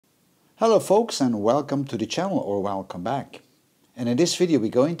Hello folks, and welcome to the channel, or welcome back. And in this video we're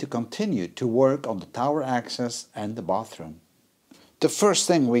going to continue to work on the tower access and the bathroom. The first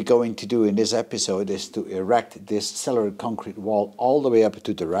thing we're going to do in this episode is to erect this cellular concrete wall all the way up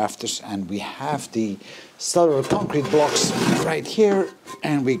to the rafters, and we have the cellular concrete blocks right here,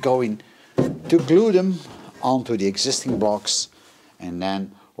 and we're going to glue them onto the existing blocks and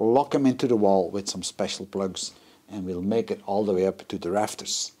then lock them into the wall with some special plugs, and we'll make it all the way up to the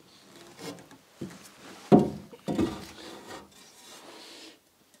rafters.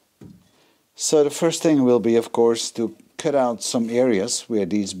 So the first thing will be, of course, to cut out some areas where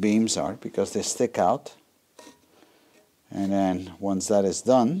these beams are, because they stick out. And then once that is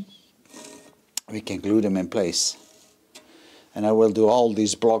done, we can glue them in place. And I will do all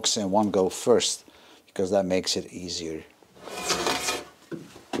these blocks in one go first, because that makes it easier.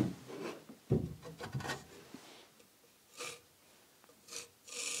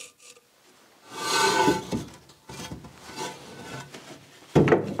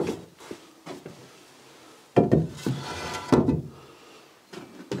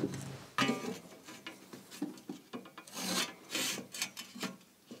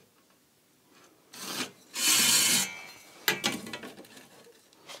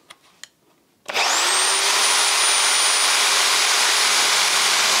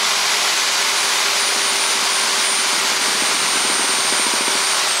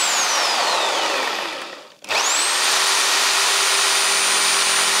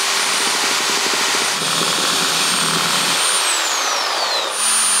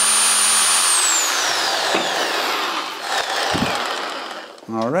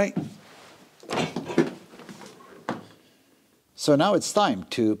 Alright, so now it's time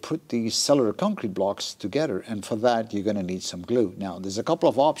to put these cellular concrete blocks together, and for that you're going to need some glue. Now there's a couple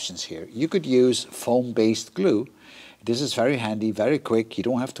of options here. You could use foam-based glue. This is very handy, very quick. You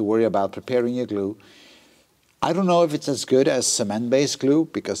don't have to worry about preparing your glue. I don't know if it's as good as cement-based glue,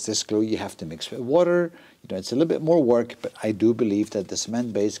 because this glue you have to mix with water. It's a little bit more work, but I do believe that the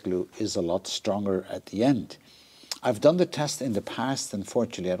cement-based glue is a lot stronger at the end. I've done the test in the past.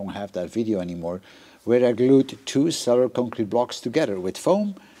 Unfortunately, I don't have that video anymore, where I glued two cellular concrete blocks together with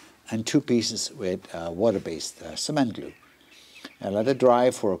foam and two pieces with water-based cement glue. I let it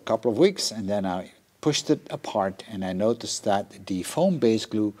dry for a couple of weeks, and then I pushed it apart, and I noticed that the foam-based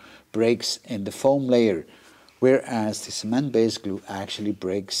glue breaks in the foam layer, whereas the cement-based glue actually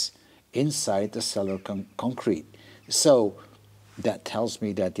breaks inside the cellular concrete. So that tells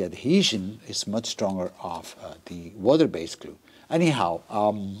me that the adhesion is much stronger of the water-based glue. Anyhow,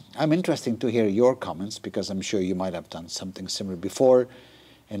 I'm interested to hear your comments, because I'm sure you might have done something similar before,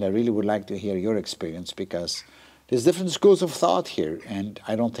 and I really would like to hear your experience, because there's different schools of thought here, and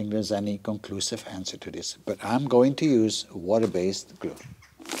I don't think there's any conclusive answer to this. But I'm going to use water-based glue.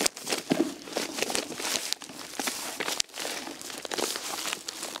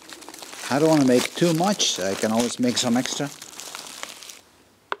 I don't want to make too much. I can always make some extra.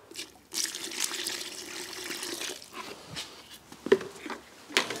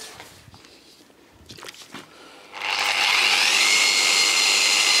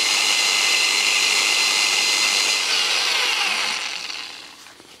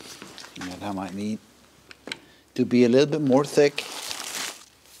 And I might need to be a little bit more thick.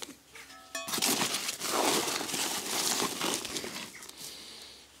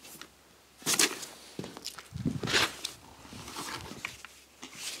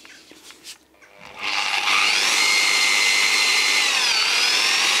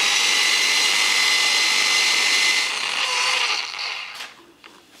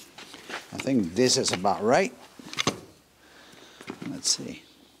 I think this is about right. Let's see.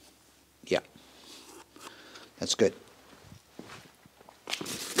 Yeah, that's good.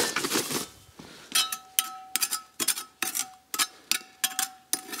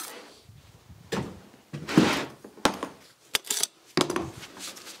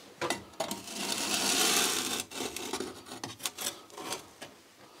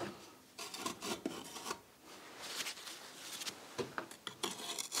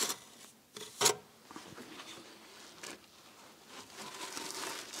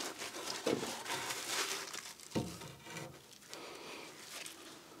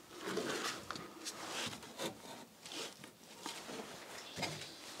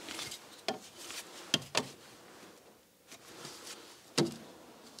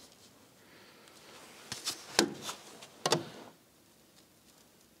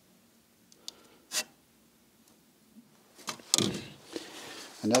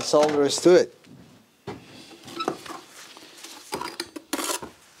 And that's all there is to it.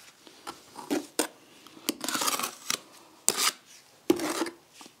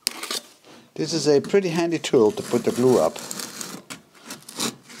 This is a pretty handy tool to put the glue up.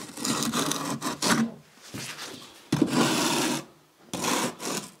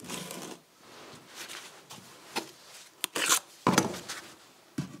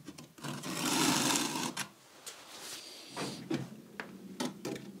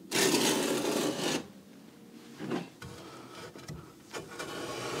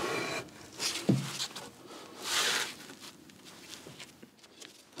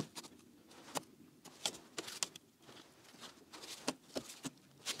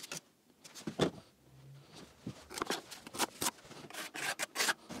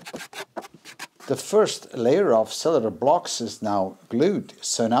 The first layer of cellular blocks is now glued,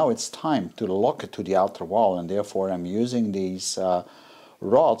 so now it's time to lock it to the outer wall, and therefore I'm using these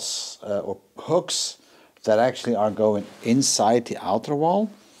rods or hooks that actually are going inside the outer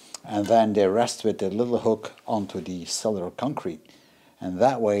wall, and then they rest with a little hook onto the cellular concrete, and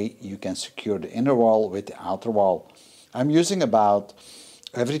that way you can secure the inner wall with the outer wall. I'm using about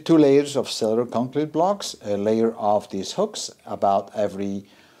every 2 layers of cellular concrete blocks, a layer of these hooks about every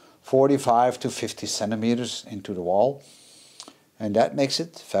 45 to 50 centimeters into the wall, and that makes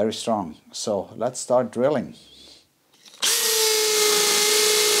it very strong. So let's start drilling.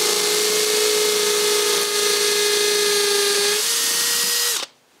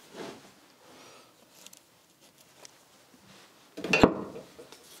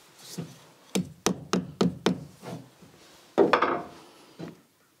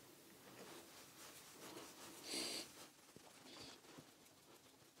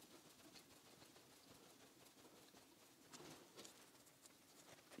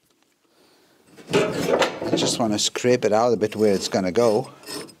 I just want to scrape it out a bit where it's going to go,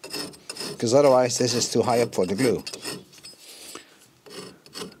 because otherwise this is too high up for the glue.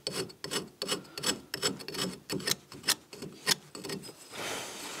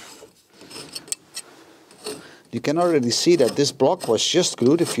 You can already see that this block was just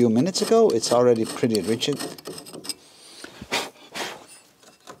glued a few minutes ago. It's already pretty rigid.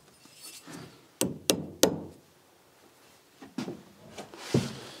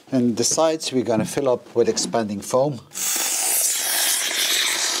 And the sides we're going to fill up with expanding foam.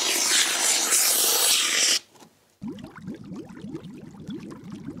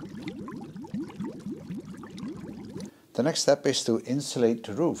 The next step is to insulate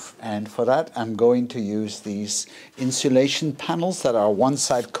the roof, and for that I'm going to use these insulation panels that are one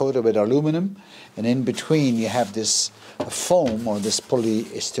side coated with aluminum, and in between you have this foam, or this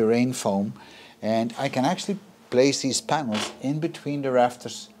polystyrene foam, and I can actually place these panels in between the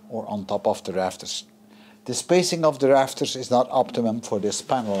rafters or on top of the rafters. The spacing of the rafters is not optimum for this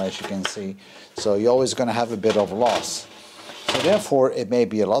panel, as you can see, so you're always going to have a bit of loss. So therefore it may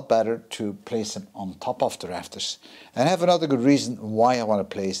be a lot better to place them on top of the rafters. And I have another good reason why I want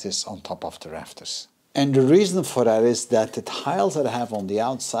to place this on top of the rafters. And the reason for that is that the tiles that I have on the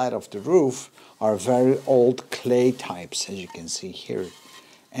outside of the roof are very old clay types, as you can see here.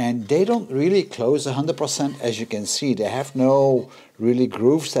 And they don't really close 100%, as you can see. They have no really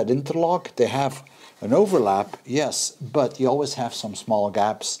grooves that interlock. They have an overlap, yes, but you always have some small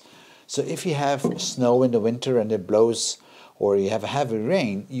gaps. So if you have snow in the winter and it blows, or you have a heavy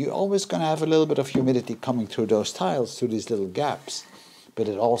rain, you're always going to have a little bit of humidity coming through those tiles, through these little gaps. But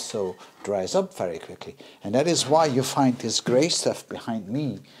it also dries up very quickly. And that is why you find this gray stuff behind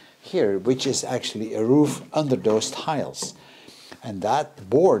me here, which is actually a roof under those tiles. And that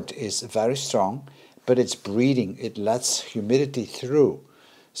board is very strong, but it's breathing. It lets humidity through.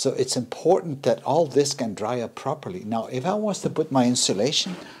 So it's important that all this can dry up properly. Now, if I was to put my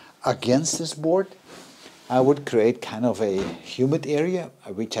insulation against this board, I would create kind of a humid area,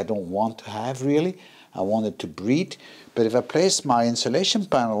 which I don't want to have really. I want it to breathe. But if I place my insulation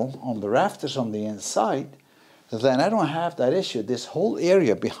panel on the rafters on the inside, then I don't have that issue. This whole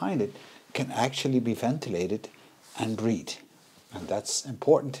area behind it can actually be ventilated and breathe. And that's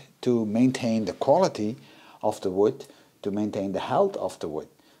important to maintain the quality of the wood, to maintain the health of the wood,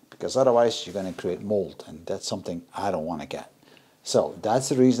 because otherwise you're going to create mold, and that's something I don't want to get. So that's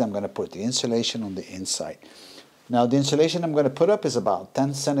the reason I'm going to put the insulation on the inside. Now the insulation I'm going to put up is about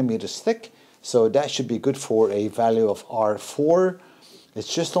 10 centimeters thick, so that should be good for a value of R4.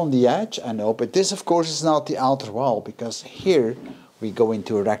 It's just on the edge, I know, but this of course is not the outer wall, because here we go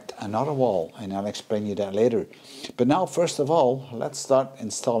into erect another wall, and I'll explain you that later. But now, first of all, let's start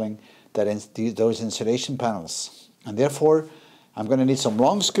installing those insulation panels. And therefore, I'm going to need some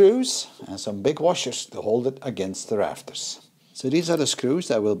long screws and some big washers to hold it against the rafters. So these are the screws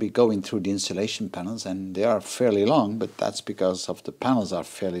that will be going through the insulation panels, and they are fairly long, but that's because of the panels are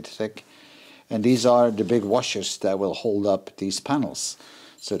fairly thick. And these are the big washers that will hold up these panels.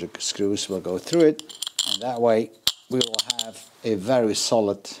 so the screws will go through it, and that way we will have a very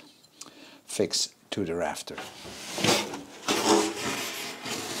solid fix to the rafter.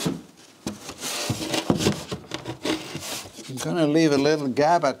 I'm going to leave a little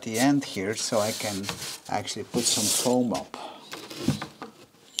gap at the end here so I can actually put some foam up.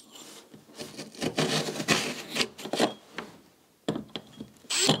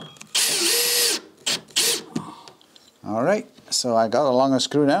 Alright, so I got a longer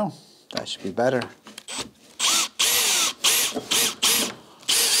screw now. That should be better.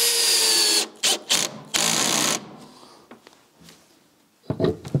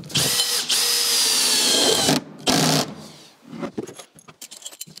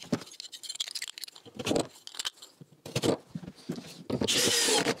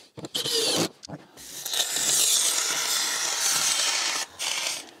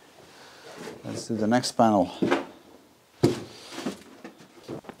 Let's do the next panel.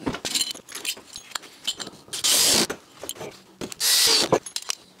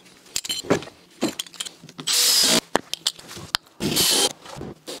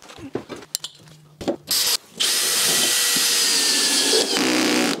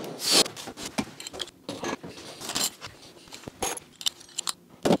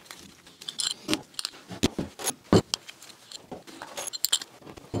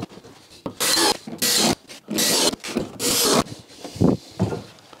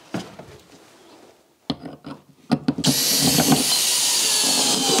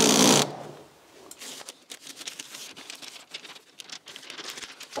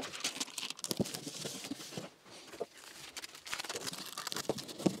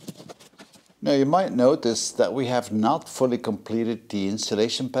 Now you might notice that we have not fully completed the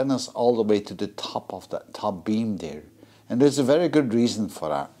insulation panels all the way to the top of that top beam there. And there's a very good reason for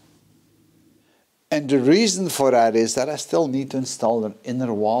that. And the reason for that is that I still need to install an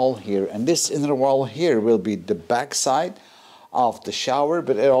inner wall here. And this inner wall here will be the back side of the shower,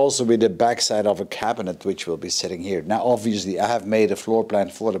 but it'll also be the back side of a cabinet which will be sitting here. Now obviously I have made a floor plan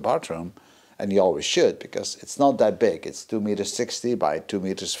for the bathroom, and you always should, because it's not that big. It's 2.60 meters by 2.50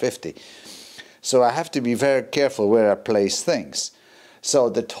 meters. So I have to be very careful where I place things. So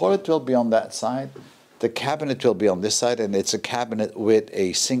the toilet will be on that side, the cabinet will be on this side, and it's a cabinet with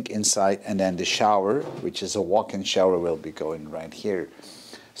a sink inside, and then the shower, which is a walk-in shower, will be going right here.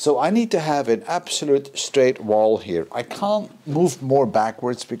 So I need to have an absolute straight wall here. I can't move more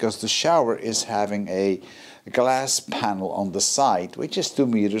backwards because the shower is having a glass panel on the side, which is 2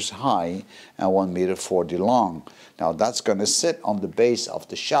 meters high and 1.40 meters long. Now that's going to sit on the base of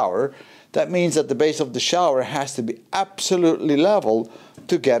the shower. That means that the base of the shower has to be absolutely level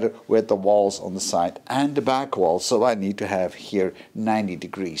together with the walls on the side and the back wall. So I need to have here 90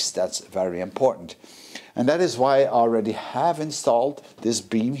 degrees. That's very important. And that is why I already have installed this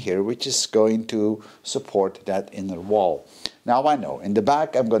beam here, which is going to support that inner wall. Now I know in the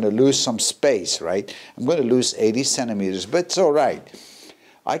back I'm going to lose some space, right? I'm going to lose 80 centimeters, but it's all right.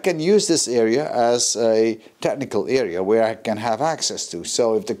 I can use this area as a technical area where I can have access to.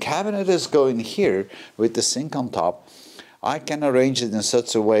 So if the cabinet is going here with the sink on top, I can arrange it in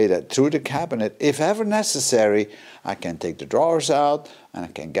such a way that through the cabinet, if ever necessary, I can take the drawers out and I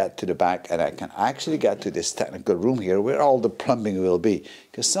can get to the back, and I can actually get to this technical room here where all the plumbing will be.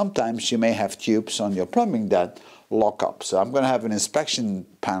 Because sometimes you may have tubes on your plumbing that lock up. So I'm going to have an inspection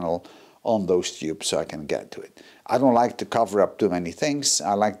panel on those tubes so I can get to it. I don't like to cover up too many things.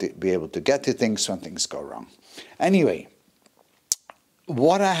 I like to be able to get to things when things go wrong. Anyway,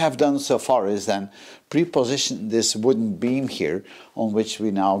 what I have done so far is then pre-position this wooden beam here, on which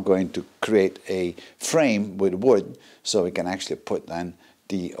we're now going to create a frame with wood, so we can actually put then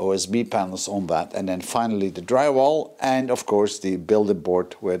the OSB panels on that, and then finally the drywall, and of course the building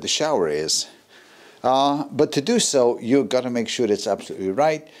board where the shower is. But to do so, you've got to make sure it's absolutely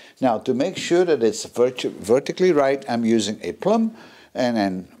right. Now, to make sure that it's vertically right, I'm using a plumb, and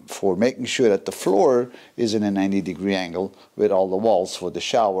then for making sure that the floor is in a 90-degree angle with all the walls for the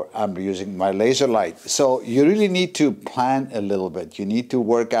shower, I'm using my laser light. So you really need to plan a little bit. You need to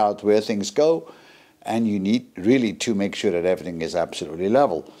work out where things go, and you need really to make sure that everything is absolutely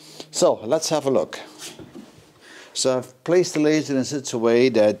level. So let's have a look. So I've placed the laser in such a way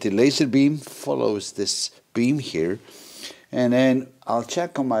that the laser beam follows this beam here, and then I'll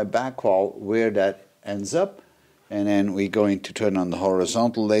check on my back wall where that ends up, and then we're going to turn on the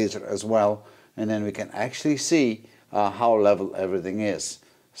horizontal laser as well, and then we can actually see how level everything is.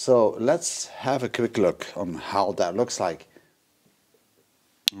 So let's have a quick look on how that looks like.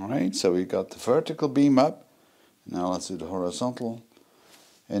 Alright, so we got the vertical beam up. Now let's do the horizontal.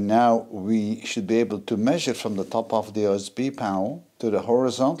 And now we should be able to measure from the top of the OSB panel to the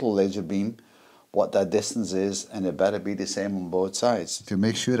horizontal laser beam what that distance is, and it better be the same on both sides. To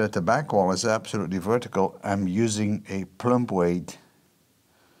make sure that the back wall is absolutely vertical, I'm using a plumb weight.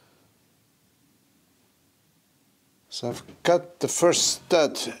 So I've cut the first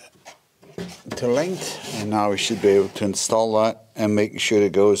stud to length, and now we should be able to install that and make sure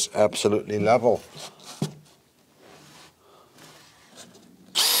it goes absolutely level.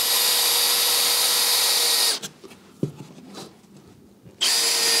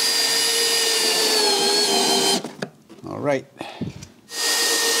 All right.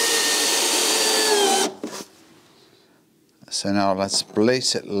 So now let's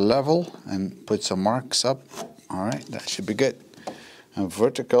place it level and put some marks up. All right, that should be good. And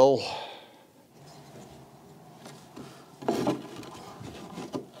vertical.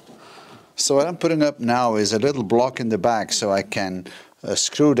 So what I'm putting up now is a little block in the back so I can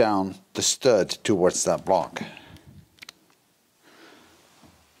screw down the stud towards that block.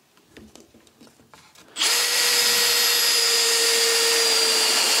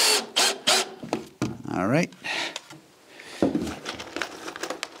 All right.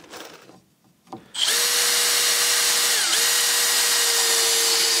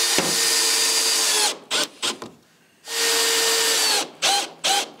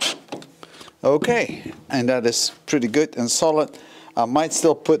 Okay, and that is pretty good and solid. I might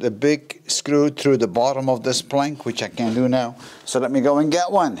still put a big screw through the bottom of this plank, which I can do now. So let me go and get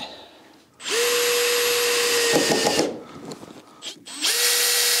one.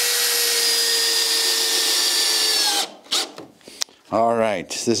 All right,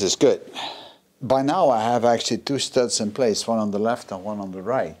 this is good. By now I have actually two studs in place, one on the left and one on the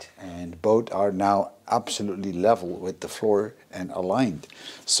right, and both are now absolutely level with the floor and aligned.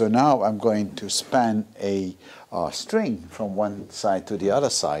 So now I'm going to span a string from one side to the other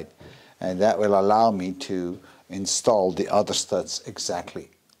side, and that will allow me to install the other studs exactly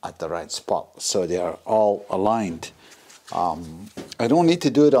at the right spot, so they are all aligned. I don't need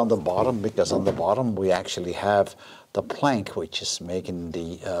to do it on the bottom, because on the bottom we actually have the plank which is making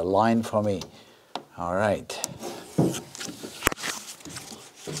the line for me. All right.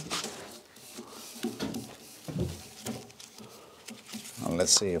 Now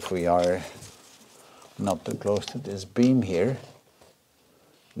let's see if we are not too close to this beam here.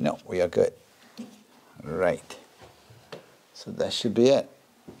 No, we are good. Right. So that should be it.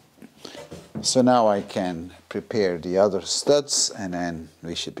 So now I can prepare the other studs, and then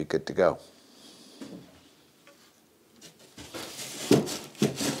we should be good to go.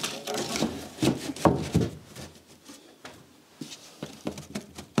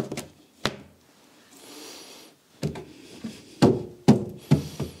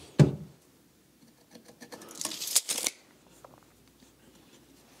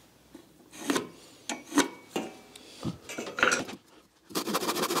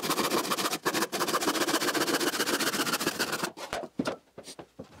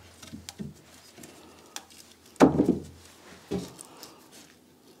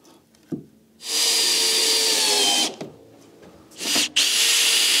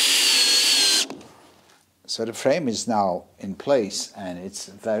 So the frame is now in place, and it's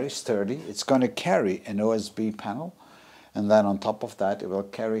very sturdy. It's going to carry an OSB panel, and then on top of that it will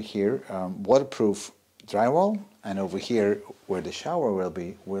carry here waterproof drywall, and over here where the shower will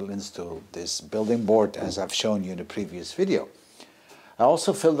be, we'll install this building board as I've shown you in the previous video. I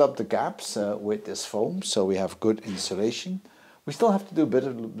also filled up the gaps with this foam, so we have good insulation. We still have to do a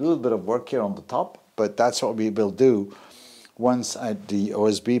little bit of work here on the top, but that's what we will do once the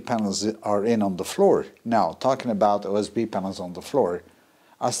OSB panels are in on the floor. Now, talking about OSB panels on the floor,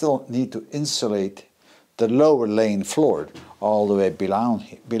 I still need to insulate the lower lane floor all the way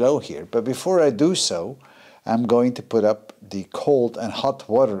below here. But before I do so, I'm going to put up the cold and hot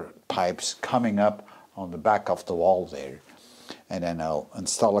water pipes coming up on the back of the wall there. And then I'll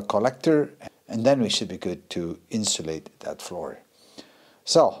install a collector, and then we should be good to insulate that floor.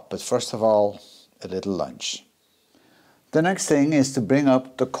 So, but first of all, a little lunch. The next thing is to bring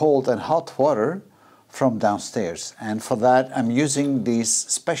up the cold and hot water from downstairs, and for that I'm using these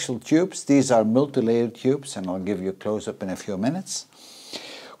special tubes. These are multi-layered tubes, and I'll give you a close-up in a few minutes.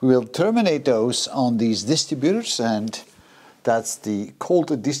 We will terminate those on these distributors, and that's the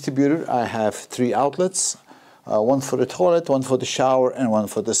cold distributor. I have 3 outlets, one for the toilet, one for the shower, and one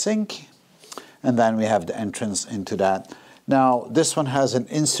for the sink, and then we have the entrance into that. Now this one has an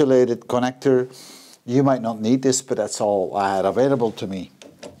insulated connector. You might not need this, but that's all I had available to me.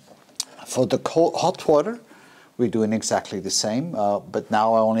 For the hot water, we're doing exactly the same, but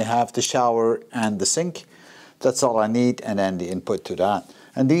now I only have the shower and the sink. That's all I need, and then the input to that.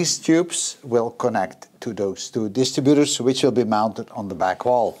 And these tubes will connect to those two distributors, which will be mounted on the back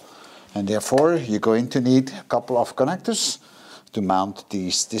wall. And therefore, you're going to need a couple of connectors to mount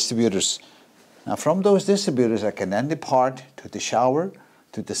these distributors. Now, from those distributors, I can then depart to the shower,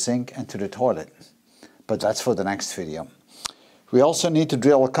 to the sink, and to the toilet. But that's for the next video. We also need to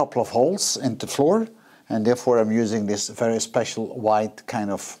drill a couple of holes in the floor, and therefore I'm using this very special white kind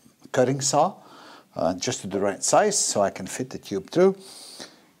of cutting saw, just to the right size, so I can fit the tube through.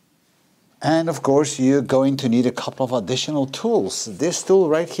 And of course, you're going to need a couple of additional tools. This tool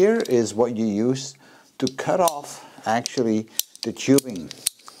right here is what you use to cut off actually the tubing.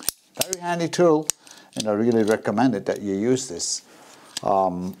 Very handy tool, and I really recommend it that you use this.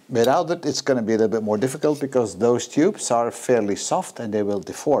 Without it, it's going to be a little bit more difficult because those tubes are fairly soft and they will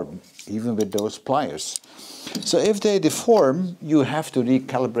deform, even with those pliers. So if they deform, you have to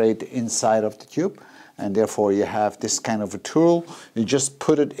recalibrate the inside of the tube, and therefore you have this kind of a tool. You just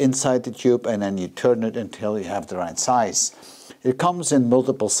put it inside the tube and then you turn it until you have the right size. It comes in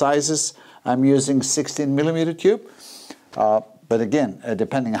multiple sizes. I'm using 16mm tube, but again,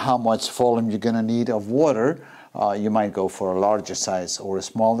 depending on how much volume you're going to need of water, you might go for a larger size or a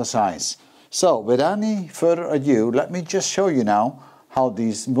smaller size. So without any further ado, let me just show you now how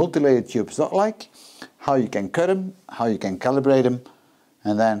these multi-layered tubes look like, how you can cut them, how you can calibrate them,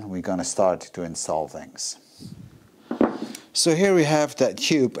 and then we're going to start to install things. So here we have that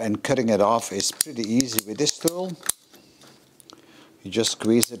tube, and cutting it off is pretty easy with this tool. You just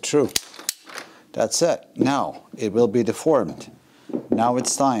squeeze it through. That's it. Now it will be deformed. Now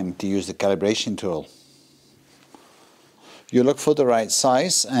it's time to use the calibration tool. You look for the right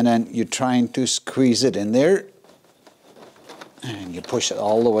size, and then you're trying to squeeze it in there, and you push it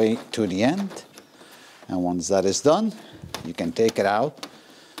all the way to the end. And once that is done, you can take it out,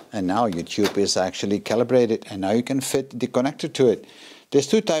 and now your tube is actually calibrated, and now you can fit the connector to it. There's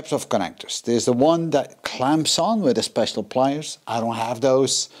two types of connectors. There's the one that clamps on with the special pliers. I don't have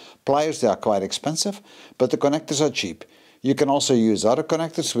those pliers, they are quite expensive, but the connectors are cheap. You can also use other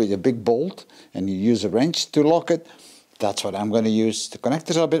connectors with a big bolt, and you use a wrench to lock it. That's what I'm going to use. The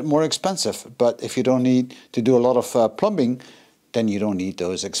connectors are a bit more expensive, but if you don't need to do a lot of plumbing, then you don't need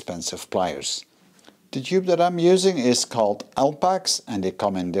those expensive pliers. The tube that I'm using is called Alpax, and they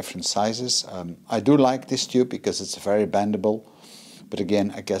come in different sizes. I do like this tube because it's very bendable, but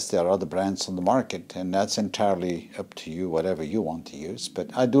again, I guess there are other brands on the market, and that's entirely up to you, whatever you want to use.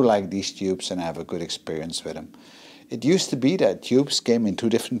 But I do like these tubes, and I have a good experience with them. It used to be that tubes came in two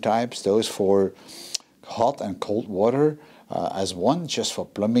different types, those for hot and cold water as one, just for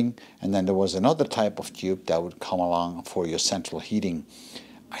plumbing, and then there was another type of tube that would come along for your central heating.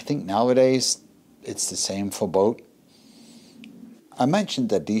 I think nowadays it's the same for both. I mentioned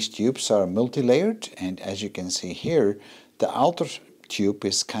that these tubes are multi-layered, and as you can see here, the outer tube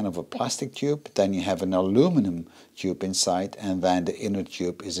is kind of a plastic tube, then you have an aluminum tube inside, and then the inner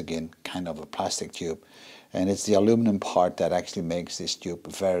tube is again kind of a plastic tube. And it's the aluminum part that actually makes this tube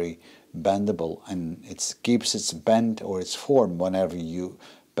very bendable, and it keeps its bend or its form whenever you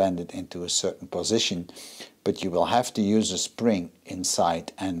bend it into a certain position. But you will have to use a spring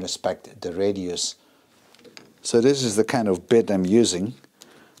inside and respect the radius. So this is the kind of bit I'm using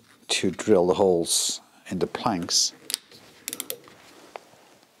to drill the holes in the planks.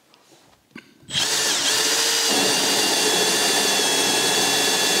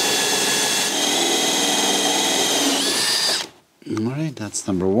 Alright, that's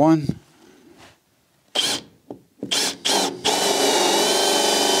number one.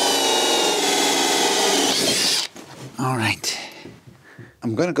 Alright,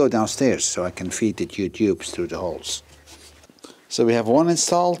 I'm going to go downstairs so I can feed the two tubes through the holes. So we have one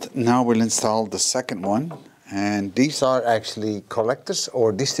installed, now we'll install the second one. And these are actually collectors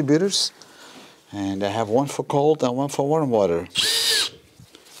or distributors. And I have one for cold and one for warm water.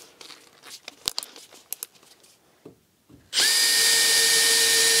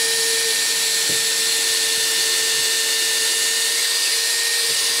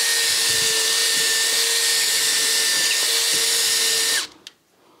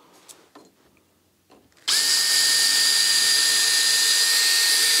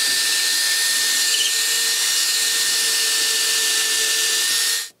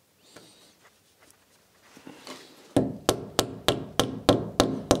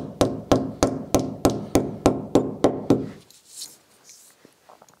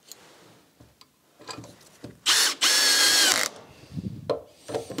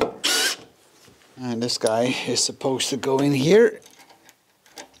 And this guy is supposed to go in here,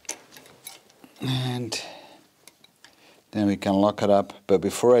 and then we can lock it up. But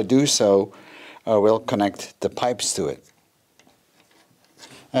before I do so, I will connect the pipes to it.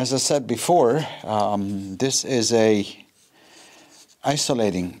 As I said before, this is a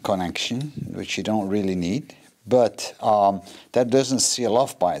isolating connection, which you don't really need, but that doesn't seal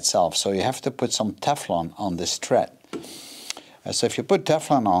off by itself, so you have to put some Teflon on this thread. So if you put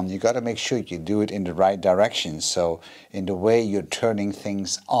Teflon on, you got to make sure you do it in the right direction, so in the way you're turning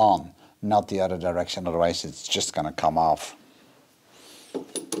things on, not the other direction, otherwise it's just going to come off.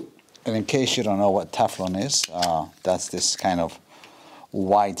 And in case you don't know what Teflon is, that's this kind of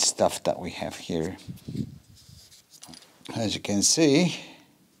white stuff that we have here. As you can see,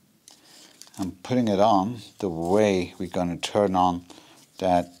 I'm putting it on the way we're going to turn on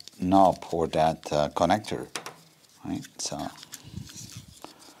that knob or that connector, right? So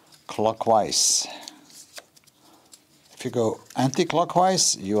clockwise. If you go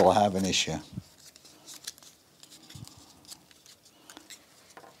anti-clockwise, you will have an issue.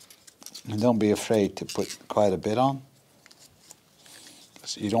 And don't be afraid to put quite a bit on,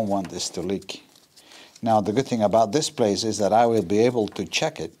 because you don't want this to leak. Now the good thing about this place is that I will be able to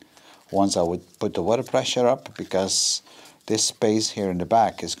check it once I would put the water pressure up, because this space here in the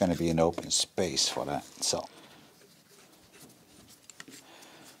back is going to be an open space for that. So,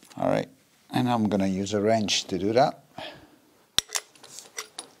 all right, and I'm going to use a wrench to do that.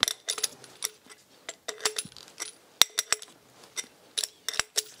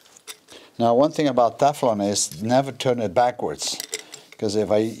 Now one thing about Teflon is never turn it backwards, because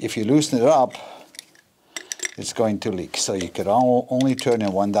if you loosen it up, it's going to leak. So you could only turn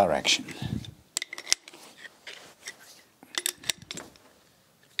in one direction.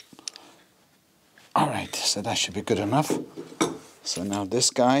 All right, so that should be good enough. So now this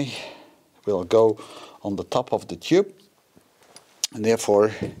guy will go on the top of the tube, and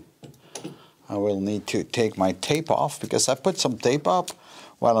therefore I will need to take my tape off, because I put some tape up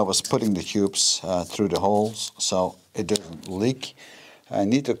while I was putting the tubes through the holes so it doesn't leak. I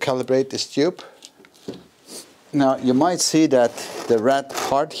need to calibrate this tube. Now you might see that the red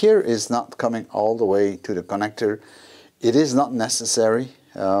part here is not coming all the way to the connector. It is not necessary.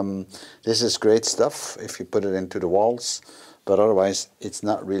 This is great stuff if you put it into the walls, but otherwise it's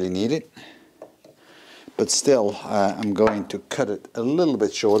not really needed. But still, I'm going to cut it a little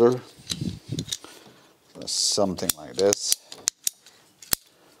bit shorter, something like this.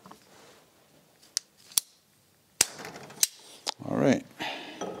 All right.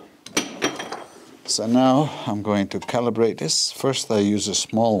 So now I'm going to calibrate this. First I use a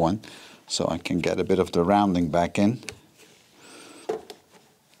small one so I can get a bit of the rounding back in.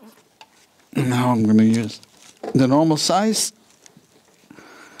 Now I'm going to use the normal size.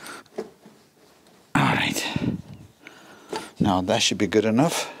 All right. Now that should be good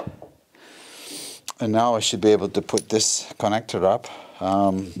enough. And now I should be able to put this connector up.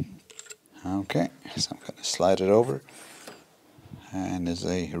 Okay, so I'm going to slide it over. And there's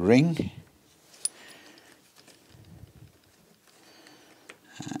a ring.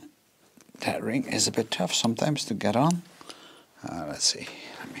 That ring is a bit tough sometimes to get on. Let's see.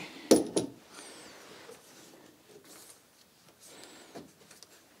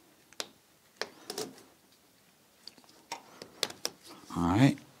 All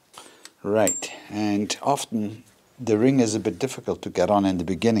right. Right. And often the ring is a bit difficult to get on in the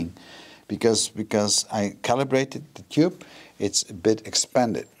beginning, because I calibrated the tube, it's a bit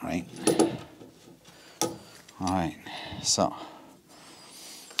expanded, right? All right. So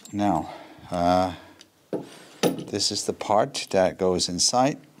now this is the part that goes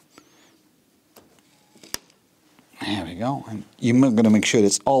inside. There we go. And you're going to make sure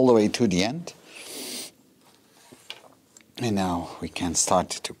it's all the way to the end. And now we can start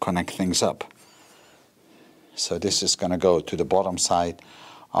to connect things up. So this is going to go to the bottom side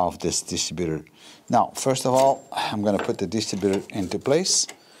of this distributor. Now, first of all, I'm going to put the distributor into place.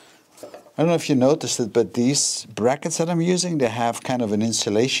 I don't know if you noticed it, but these brackets that I'm using, they have kind of an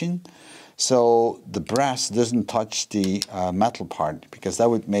insulation. So the brass doesn't touch the metal part, because that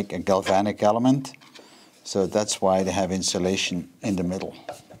would make a galvanic element. So that's why they have insulation in the middle.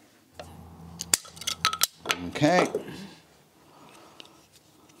 Okay.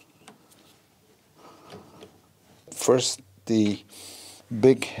 First, the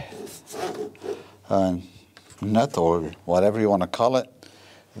big nut, or whatever you want to call it,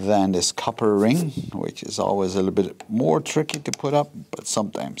 then this copper ring, which is always a little bit more tricky to put up, but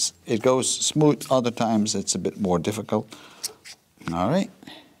sometimes it goes smooth, other times it's a bit more difficult. All right.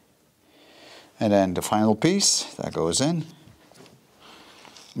 And then the final piece that goes in.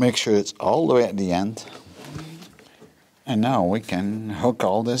 Make sure it's all the way at the end. And now we can hook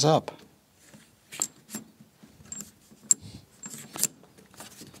all this up.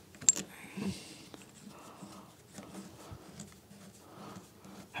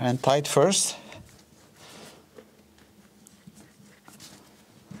 and tight first.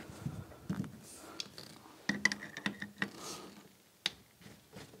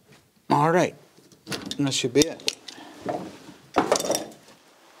 All right, that should be it.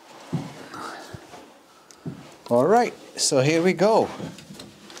 All right, so here we go.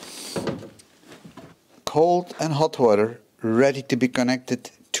 Cold and hot water ready to be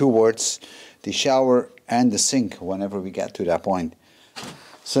connected towards the shower and the sink whenever we get to that point.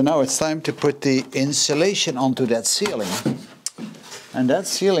 So now it's time to put the insulation onto that ceiling. And that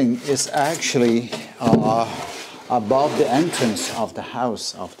ceiling is actually above the entrance of the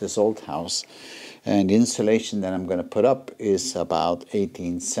house, of this old house. And the insulation that I'm going to put up is about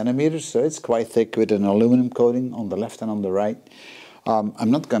 18 centimeters, so it's quite thick with an aluminum coating on the left and on the right.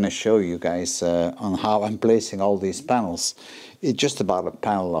 I'm not going to show you guys on how I'm placing all these panels. It's just about a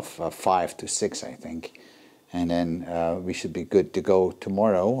panel of 5 to 6, I think. And then we should be good to go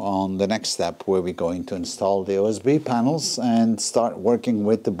tomorrow on the next step, where we're going to install the OSB panels and start working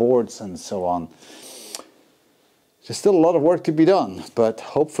with the boards and so on. There's still a lot of work to be done, but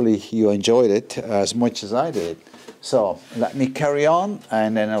hopefully you enjoyed it as much as I did. So let me carry on,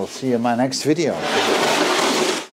 and then I'll see you in my next video.